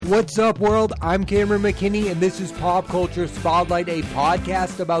What's up, world? I'm Cameron McKinney, and this is Pop Culture Spotlight, a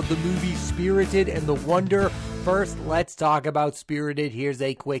podcast about the movie Spirited and the wonder. First, let's talk about Spirited. Here's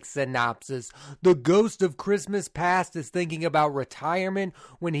a quick synopsis. The ghost of Christmas past is thinking about retirement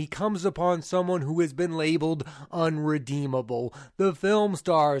when he comes upon someone who has been labeled unredeemable. The film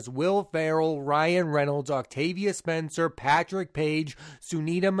stars Will Ferrell, Ryan Reynolds, Octavia Spencer, Patrick Page,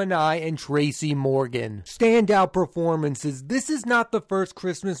 Sunita Manai, and Tracy Morgan. Standout performances. This is not the first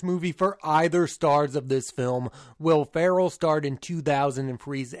Christmas movie for either stars of this film. Will Ferrell starred in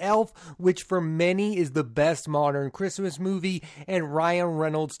 2003's Elf, which for many is the best modern Christmas movie, and Ryan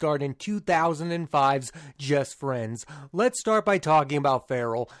Reynolds starred in 2005's Just Friends. Let's start by talking about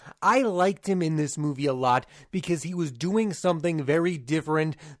Ferrell. I liked him in this movie a lot because he was doing something very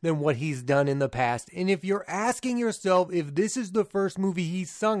different than what he's done in the past. And if you're asking yourself if this is the first movie he's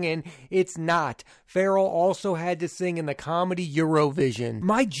sung in, it's not. Ferrell also had to sing in the comedy Eurovision.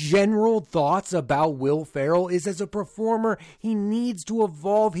 My general thoughts about Will Ferrell is, as a performer, he needs to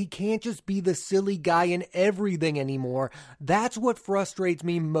evolve. He can't just be the silly guy in everything anymore. That's what frustrates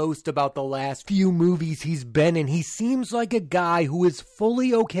me most about the last few movies he's been in. He seems like a guy who is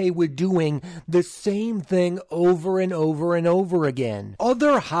fully okay with doing the same thing over and over and over again.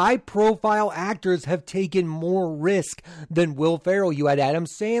 Other high-profile actors have taken more risk than Will Ferrell. You had Adam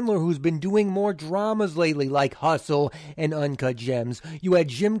Sandler, who's been doing more dramas lately, like Hustle and Uncut Gems. You had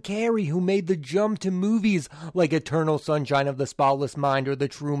Jim Carrey, who made the jump to movies like Eternal Sunshine of the Spotless Mind or The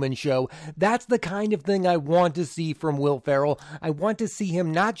Truman Show. That's the kind of thing I want to see from Will Ferrell. I want to see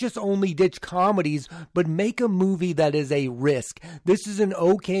him not just only ditch comedies, but make a movie that is a risk. This is an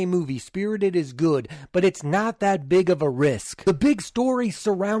okay movie. Spirited is good, but it's not that big of a risk. The big stories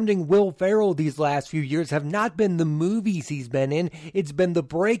surrounding Will Ferrell these last few years have not been the movies he's been in. It's been the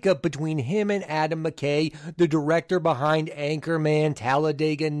breakup between him and Adam McKay, the director behind Anchorman,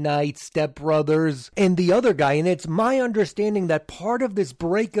 Talladega Nights, Step Brothers, and the other guy. And it's my understanding that part of this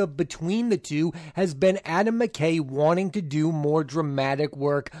breakup between the two has been Adam McKay wanting to do more dramatic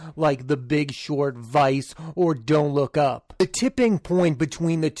work like The Big Short, Vice, or Don't Look Up. The tipping point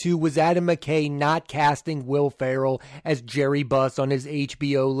between the two was Adam McKay not casting Will Ferrell as Jerry Buss on his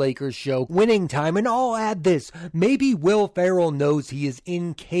HBO Lakers show Winning Time. And I'll add this, maybe Will Ferrell knows he is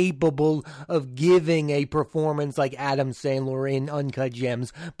incapable of giving a performance like Adam Sandler in Uncut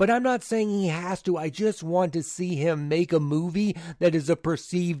Gems, but I'm not saying he has to. I just want to see him make a movie that is a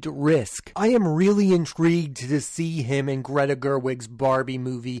perceived risk. I am really intrigued to see him in Greta Gerwig's Barbie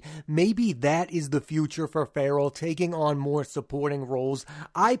movie. Maybe that is the future for Ferrell, taking on more supporting roles.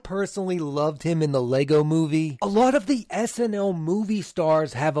 I personally loved him in the Lego movie. A lot of the SNL movie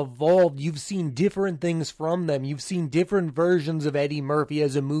stars have evolved. You've seen different things from them. You've seen different versions of Eddie Murphy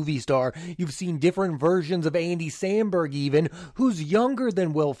as a movie star. You've seen different versions of Andy Samberg even, who's younger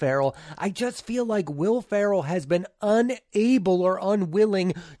than Will Ferrell. I just feel like Will Ferrell has been unable or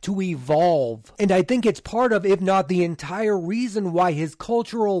unwilling to evolve. And I think it's part of, if not the entire reason, why his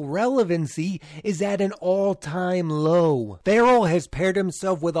cultural relevancy is at an all-time low. Ferrell has paired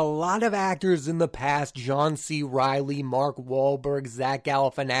himself with a lot of actors in the past: John C. Reilly, Mark Wahlberg, Zach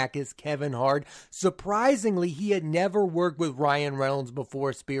Galifianakis, Kevin Hart. Surprisingly, he had never worked with Ryan Reynolds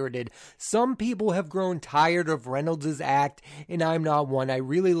before Spirited. Some people have grown tired of Reynolds' act, and I'm not one. I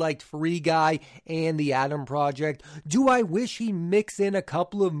really liked Free Guy and The Adam Project. Do I wish he mixed in a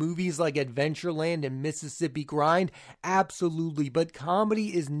couple of movies like Adventureland and Mississippi Grind? Absolutely, but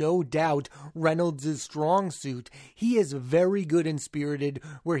comedy is no doubt Reynolds' strong suit. He is very good in Spirited,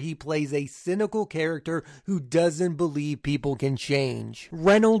 where he plays a cynical character who doesn't believe people can change.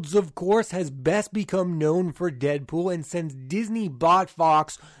 Reynolds, of course, has best become known for Deadpool, and since Disney bought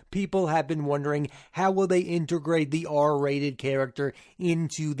Fox, people have been wondering, how will they integrate the R-rated character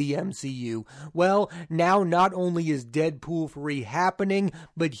into the MCU? Well, now not only is Deadpool 3 happening,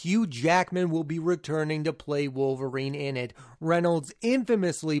 but Hugh Jackman will be returning to play Wolverine in it. Reynolds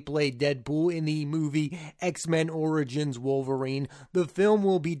infamously played Deadpool in the movie X-Men Origins Wolverine. The film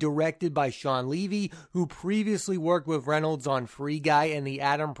will be directed by Sean Levy, who previously worked with Reynolds on Free Guy and The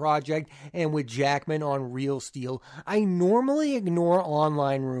Adam Project, and with Jackman on Real Steel. I normally ignore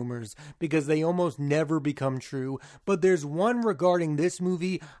online rumors because they almost never become true, but there's one regarding this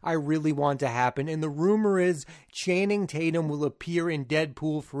movie I really want to happen, and the rumor is Channing Tatum will appear in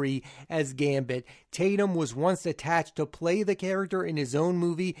Deadpool 3 as Gambit. Tatum was once attached to play the character in his own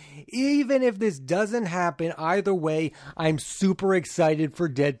movie. Even if this doesn't happen, either way, I'm super excited for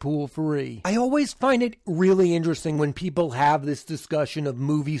Deadpool 3. I always find it really interesting when people have this discussion of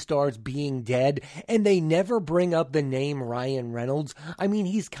movie stars being dead, and they never bring up the name Ryan Reynolds. I mean,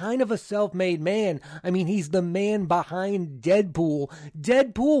 he's kind of a self-made man. I mean, he's the man behind Deadpool.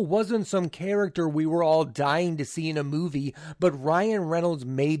 Deadpool wasn't some character we were all dying to see in a movie, but Ryan Reynolds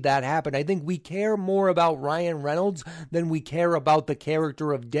made that happen. I think we care more about Ryan Reynolds than we care about the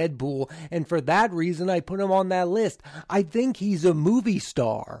character of Deadpool, and for that reason, I put him on that list. I think he's a movie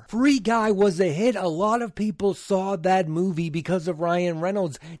star. Free Guy was a hit. A lot of people saw that movie because of Ryan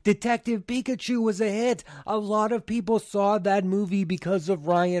Reynolds. Detective Pikachu was a hit. A lot of people saw that movie because of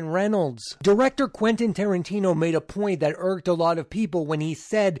Ryan Reynolds. Director Quentin Tarantino made a point that irked a lot of people when he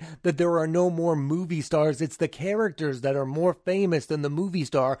said that there are no more movie stars. It's the characters that are more famous than the movie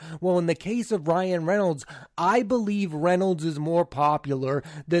star. Well, in the case of Ryan Reynolds, I believe Reynolds is more popular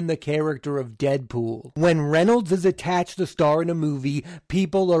than the character of Deadpool. When Reynolds is attached to star in a movie,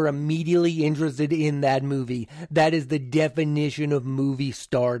 people are immediately interested in that movie. That is the definition of movie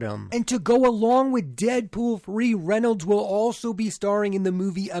stardom. And to go along with Deadpool 3, Reynolds will also be starring in the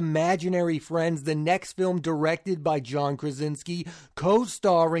movie Imaginary Friends, the next film directed by John Krasinski,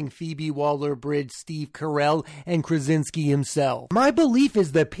 co-starring Phoebe Waller-Bridge, Steve Carell, and Krasinski himself. My belief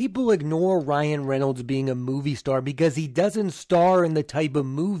is that people ignore Ryan Reynolds being a movie star because he doesn't star in the type of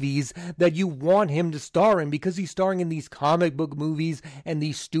movies that you want him to star in. Because he's starring in these comic book movies and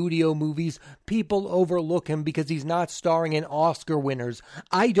these studio movies, people overlook him because he's not starring in Oscar winners.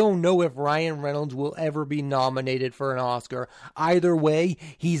 I don't know if Ryan Reynolds will ever be nominated for an Oscar. Either way,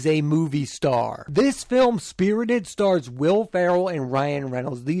 he's a movie star. This film, Spirited, stars Will Ferrell and Ryan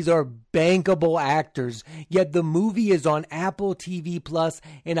Reynolds. These are bankable actors, yet the movie is on Apple TV Plus,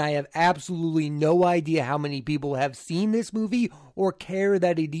 and I have absolutely no idea how many people have seen this movie or care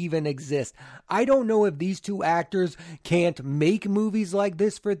that it even exists. I don't know if these two actors can't make movies like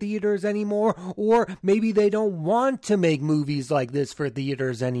this for theaters anymore, or maybe they don't want to make movies like this for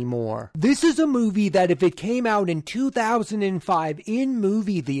theaters anymore. This is a movie that if it came out in 2005 in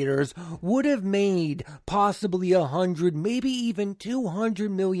movie theaters would have made possibly $100, maybe even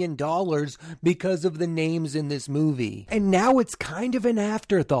 $200 million because of the names in this movie. And now it's kind of an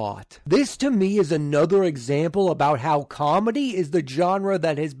afterthought. This to me is another example about how comedy is the genre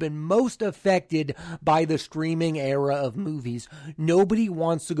that has been most affected by the streaming era of movies. Nobody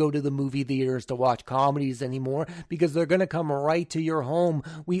wants to go to the movie theaters to watch comedies anymore because they're going to come right to your home.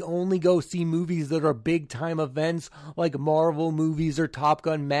 We only go see movies that are big time events like Marvel movies or Top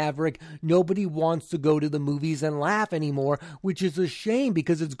Gun Maverick. Nobody wants to go to the movies and laugh anymore, which is a shame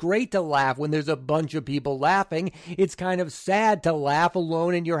because it's great to laugh when there's a bunch of people laughing. It's kind of sad to laugh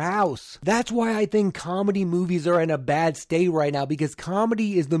alone in your house. That's why I think comedy movies are in a bad state right now, because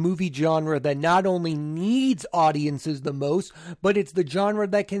comedy is the movie genre that not only needs audiences the most, but it's the genre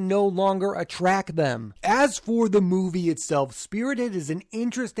that can no longer attract them. As for the movie itself, Spirited is an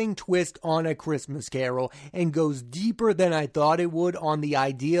interesting twist on A Christmas Carol and goes deeper than I thought it would on the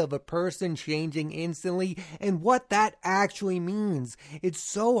idea of a person changing instantly and what that actually means. It's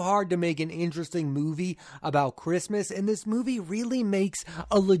so hard to make an interesting movie about Christmas, and this movie really makes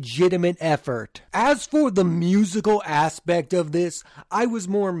a legitimate effort. As for the musical aspect of this, I was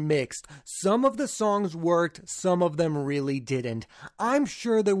more mixed. Some of the songs worked, some of them really didn't. I'm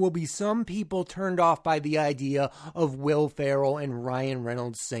sure there will be some people turned off by the idea of Will Ferrell and Ryan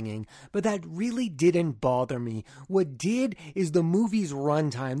Reynolds singing, but that really didn't bother me. What did is the movie's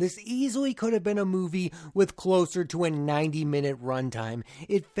runtime. This easily could have been a movie with closer to a 90-minute runtime.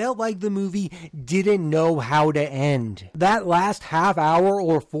 It felt like the movie didn't know how to end. That last half hour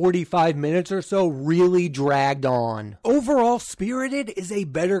or 45 minutes or so really dragged on. Overall, Spirited is a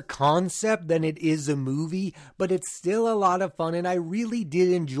better concept than it is a movie, but it's still a lot of fun, and I really did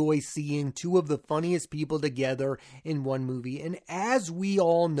enjoy seeing two of the funniest people together in one movie. And as we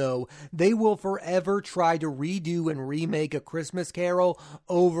all know, they will forever try to redo and remake A Christmas Carol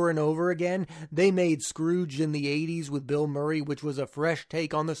over and over again. They made Scrooge in the 80s with Bill Murray, which was a fresh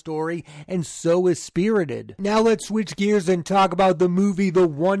take on the story, and so is Spirited. Now let's switch gears and talk about the movie The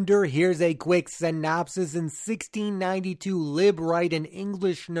Wonder. Here's a quick synopsis. In 1692, Lib Wright, an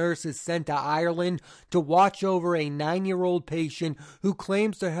English nurse, is sent to Ireland to watch over a 9-year-old patient who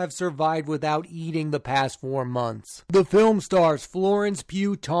claims to have survived without eating the past 4 months. The film stars Florence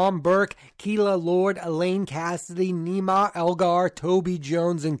Pugh, Tom Burke, Keila Lord, Elaine Cassidy, Nima Elgar, Toby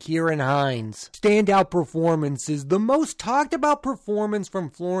Jones, and Kieran Hines. Standout performances. The most talked about performance from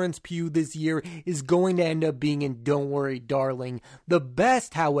Florence Pugh this year is going to end up being in Don't Worry, Darling. The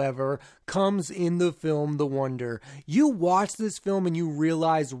best, however, comes in the film The Wonder. You watch this film and you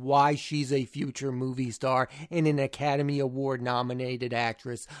realize why she's a future movie star and an Academy Award nominated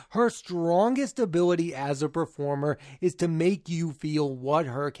actress. Her strongest ability as a performer is to make you feel what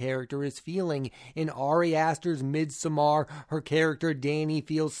her character is feeling. In Ari Aster's Midsommar, her character Dani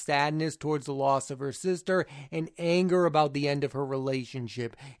feels sadness towards the loss of her sister and anger about the end of her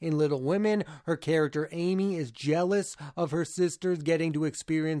relationship. In Little Women, her character Amy is jealous of her sisters getting to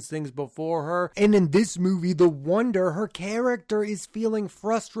experience things before her. And in this movie, The Wonder, her character is feeling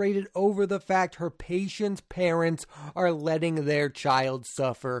frustrated over the fact her patient's parents are letting their child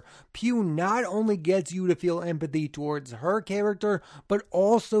suffer. Pugh not only gets you to feel empathy towards her character, but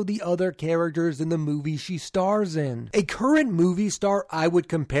also the other characters in the movie she stars in. A current movie star I would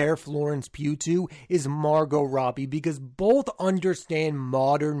compare Florence Pugh to is Margot Robbie, because both understand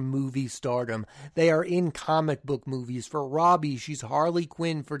modern movie stardom. They are in comic book movies. For Robbie, she's Harley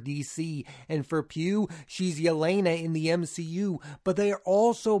Quinn for DC, and for Pugh, she's Yelena in the MCU, but they are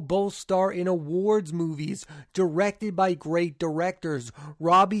also both star in awards movies directed by great directors.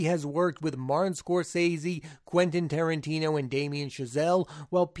 Robbie has worked with Martin Scorsese, Quentin Tarantino, and Damien Chazelle,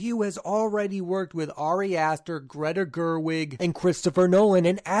 while Pugh has already worked with Ari Aster, Greta Gerwig, and Christopher Nolan.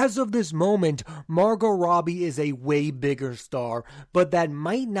 And as of this moment, Margot Robbie is a way bigger star, but that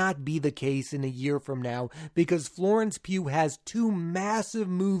might not be the case in a year from now, because Florence Pugh has two massive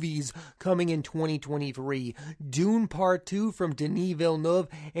movies coming in 2023, Dune Part 2 from Denis Villeneuve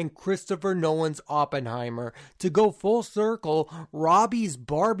and Christopher Nolan's Oppenheimer. To go full circle, Robbie's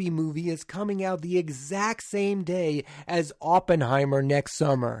Barbie movie is coming out the exact same day as Oppenheimer next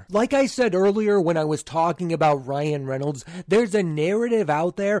summer. Like I said earlier when I was talking about Ryan Reynolds, there's a narrative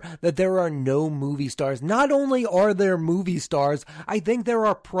out there that there are no movie stars. Not only are there movie stars, I think there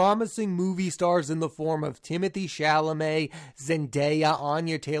are promising movie stars in the form of Timothée Chalamet, Zendaya,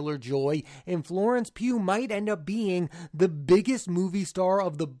 Anya Taylor-Joy, and Florence Pugh might end up being the biggest movie star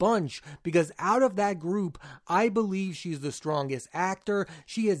of the bunch, because out of that group, I believe she's the strongest actor.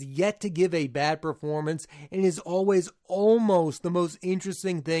 She has yet to give a bad performance and is always almost the most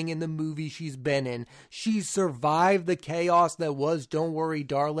interesting thing in the movie she's been in. She's survived the chaos that was Don't Worry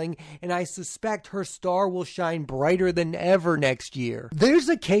Darling, and I suspect her star will shine brighter than ever next year. There's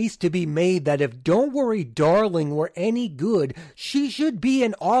a case to be made that if Don't Worry Darling were any good, she should be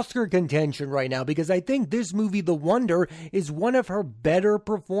in Oscar contention right now, because I think this movie, The Wonder, is one of her better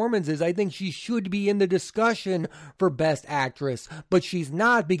performances. I think she should be in the discussion for Best Actress, but she's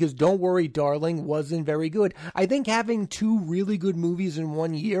not, because Don't Worry Darling wasn't very good. I think having two really good movies in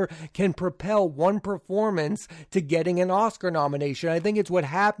 1 year can propel one performance to getting an Oscar nomination. I think it's what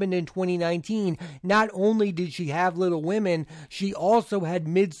happened in 2019. Not only did she have Little Women, she also had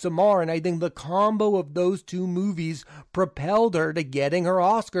Midsommar, and I think the combo of those two movies propelled her to getting her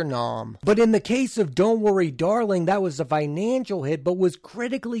Oscar nom. But in the case of Don't Worry Darling, that was a financial hit, but was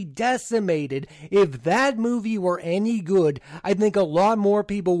critically decimated. If that movie were any good, I think a lot more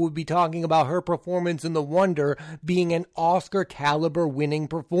people would be talking about her performance in The Wonder being an Oscar caliber winning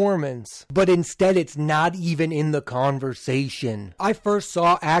performance. But instead, it's not even in the conversation. I first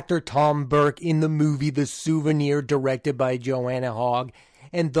saw actor Tom Burke in the movie The Souvenir, directed by Joanna Hogg,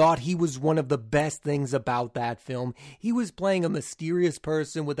 and thought he was one of the best things about that film. He was playing a mysterious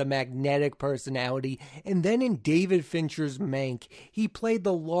person with a magnetic personality, and then in David Fincher's Mank, he played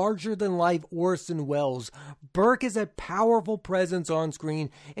the larger-than-life Orson Welles. Burke is a powerful presence on screen,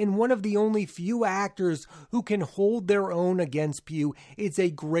 and one of the only few actors who can hold their own against Pugh. It's a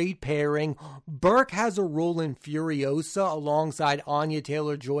great pairing. Burke has a role in Furiosa alongside Anya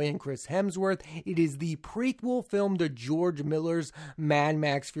Taylor-Joy and Chris Hemsworth. It is the prequel film to George Miller's Mad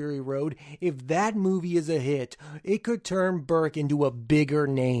Max Fury Road. If that movie is a hit, it could turn Burke into a bigger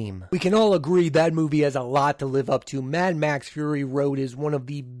name. We can all agree that movie has a lot to live up to. Mad Max Fury Road is one of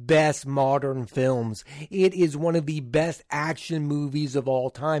the best modern films. It is one of the best action movies of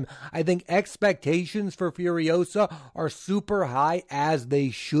all time. I think expectations for Furiosa are super high, as they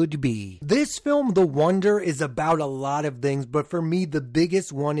should be. This film, The Wonder, is about a lot of things, but for me, the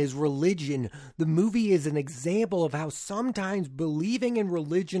biggest one is religion. The movie is an example of how sometimes believing in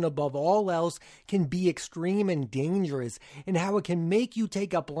religion above all else can be extreme and dangerous, and how it can make you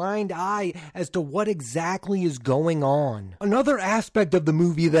take a blind eye as to what exactly is going on. Another aspect of the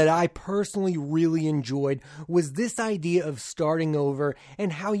movie that I personally really enjoyed was this idea of starting over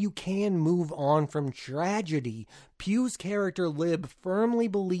and how you can move on from tragedy. Pugh's character Lib firmly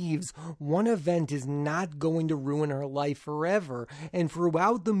believes one event is not going to ruin her life forever, and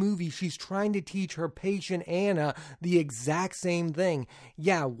throughout the movie she's trying to teach her patient Anna the exact same thing.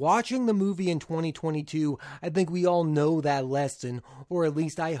 Yeah, watching the movie in 2022, I think we all know that lesson, or at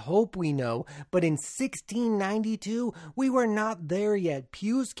least I hope we know. But in 1692, we were not there yet.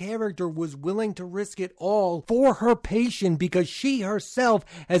 Pugh's character was willing to risk it all for her patient because she herself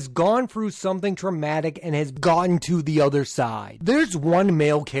has gone through something traumatic and has gotten to the other side. There's one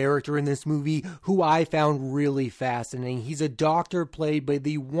male character in this movie who I found really fascinating. He's a doctor played by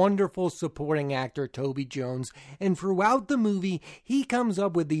the wonderful supporting actor Toby Jones, and throughout the movie, he comes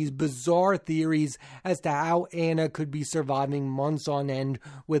up with these bizarre theories as to how Anna could be surviving months on end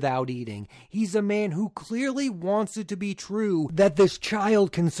without eating. He's a man who clearly wants it to be true that this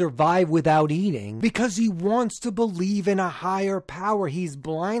child can survive without eating because he wants to believe in a higher power. He's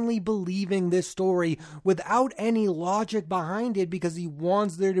blindly believing this story without any logic behind it because he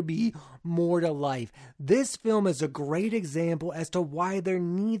wants there to be more to life. This film is a great example as to why there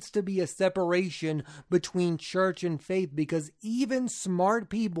needs to be a separation between church and faith, because even smart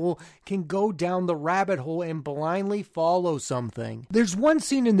people can go down the rabbit hole and blindly follow something. There's one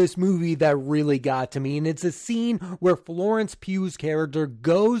scene in this movie that really got to me, and it's a scene where Florence Pugh's character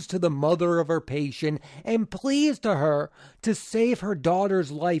goes to the mother of her patient and pleads to her to save her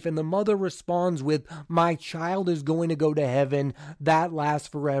daughter's life, and the mother responds with, "My child is going to go to heaven. That lasts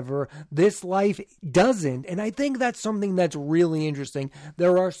forever. This life doesn't." And I think that's something that's really interesting.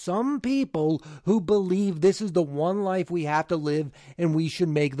 There are some people who believe this is the one life we have to live and we should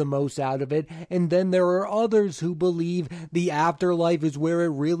make the most out of it. And then there are others who believe the afterlife is where it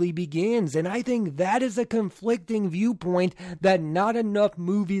really begins. And I think that is a conflicting viewpoint that not enough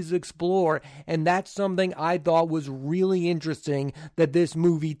movies explore. And that's something I thought was really interesting that this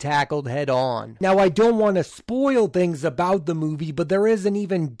movie tackled head on. Now, I don't want to spoil things about the movie, but there is an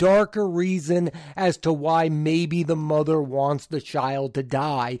even darker reason as to why maybe the mother wants the child to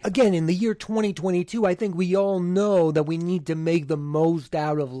die. Again, in the year 2022, I think we all know that we need to make the most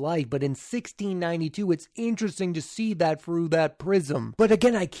out of life, but in 1692, it's interesting to see that through that prism. But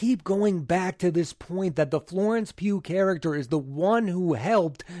again, I keep going back to this point that the Florence Pugh character is the one who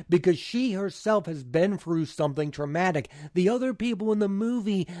helped because she herself has been through something traumatic. The other people in the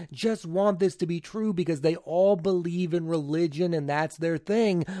movie just want this to be true because they all believe in religion and that's their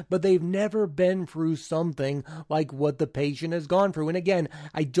thing, but they've never been through something like what the patient has gone through. And again,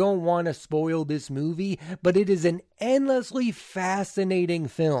 I don't want to spoil this movie, but it is an endlessly fascinating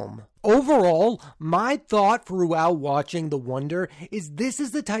film. Overall, my thought throughout watching The Wonder is this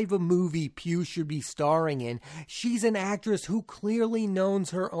is the type of movie Pugh should be starring in. She's an actress who clearly knows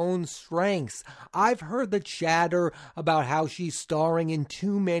her own strengths. I've heard the chatter about how she's starring in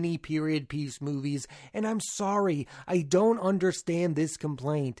too many period piece movies, and I'm sorry, I don't understand this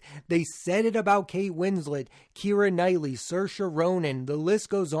complaint. They said it about Kate Winslet, Keira Knightley, Saoirse Ronan, the list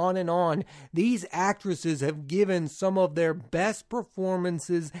goes on and on. These actresses have given some of their best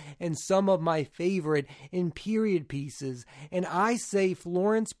performances and some of my favorite in period pieces, and I say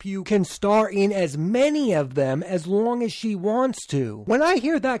Florence Pugh can star in as many of them as long as she wants to. When I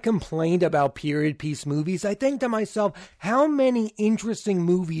hear that complaint about period piece movies, I think to myself, how many interesting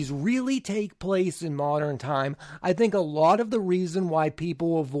movies really take place in modern time? I think a lot of the reason why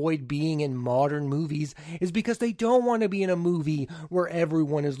people avoid being in modern movies is because they don't want to be in a movie where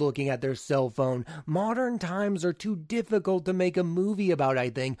everyone is looking at their cell phone. Modern times are too difficult to make a movie about, I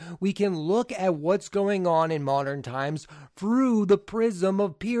think. We can look at what's going on in modern times through the prism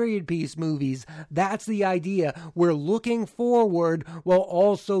of period piece movies. That's the idea. We're looking forward while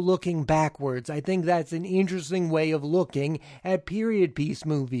also looking backwards. I think that's an interesting way of looking at period piece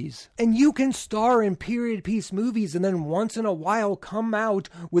movies. And you can star in period piece movies and then once in a while come out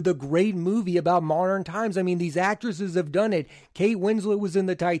with a great movie about modern times. I mean, these actresses have done it. Kate Winslet was in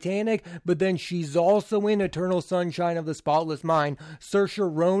the Titanic, but then she's also in Eternal Sunshine of the Spotless Mind. Saoirse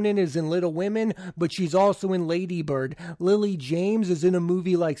Ronan is in Little Women, but she's also in Lady Bird. Lily James is in a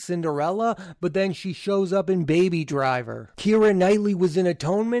movie like Cinderella, but then she shows up in Baby Driver. Keira Knightley was in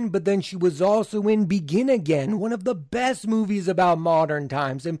Atonement, but then she was also in Begin Again, one of the best movies about modern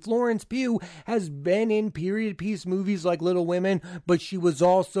times. And Florence Pugh has been in period piece movies like Little Women, but she was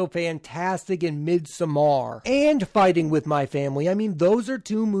also fantastic in Midsommar and Fighting with My Family. I mean, those are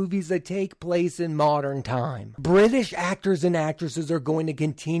two movies that take place in modern time. British actors and actresses are going to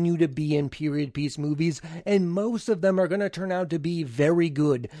continue continue to be in period piece movies, and most of them are going to turn out to be very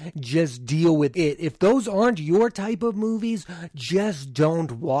good. Just deal with it. If those aren't your type of movies, just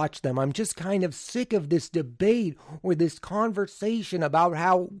don't watch them. I'm just kind of sick of this debate or this conversation about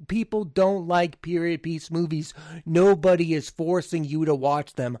how people don't like period piece movies. Nobody is forcing you to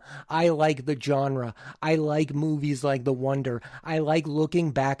watch them. I like the genre. I like movies like The Wonder. I like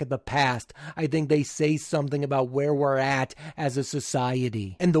looking back at the past. I think they say something about where we're at as a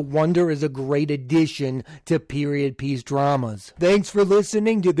society. And The Wonder is a great addition to period piece dramas. Thanks for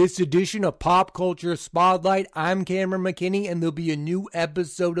listening to this edition of Pop Culture Spotlight. I'm Cameron McKinney, and there'll be a new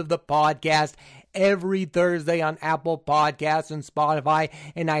episode of the podcast every Thursday on Apple Podcasts and Spotify,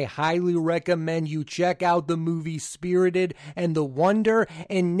 and I highly recommend you check out the movie Spirited and The Wonder.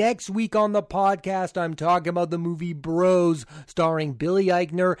 And next week on the podcast, I'm talking about the movie Bros, starring Billy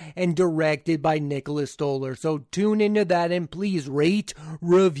Eichner and directed by Nicholas Stoller. So tune into that, and please rate,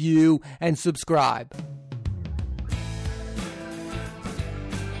 review, and subscribe.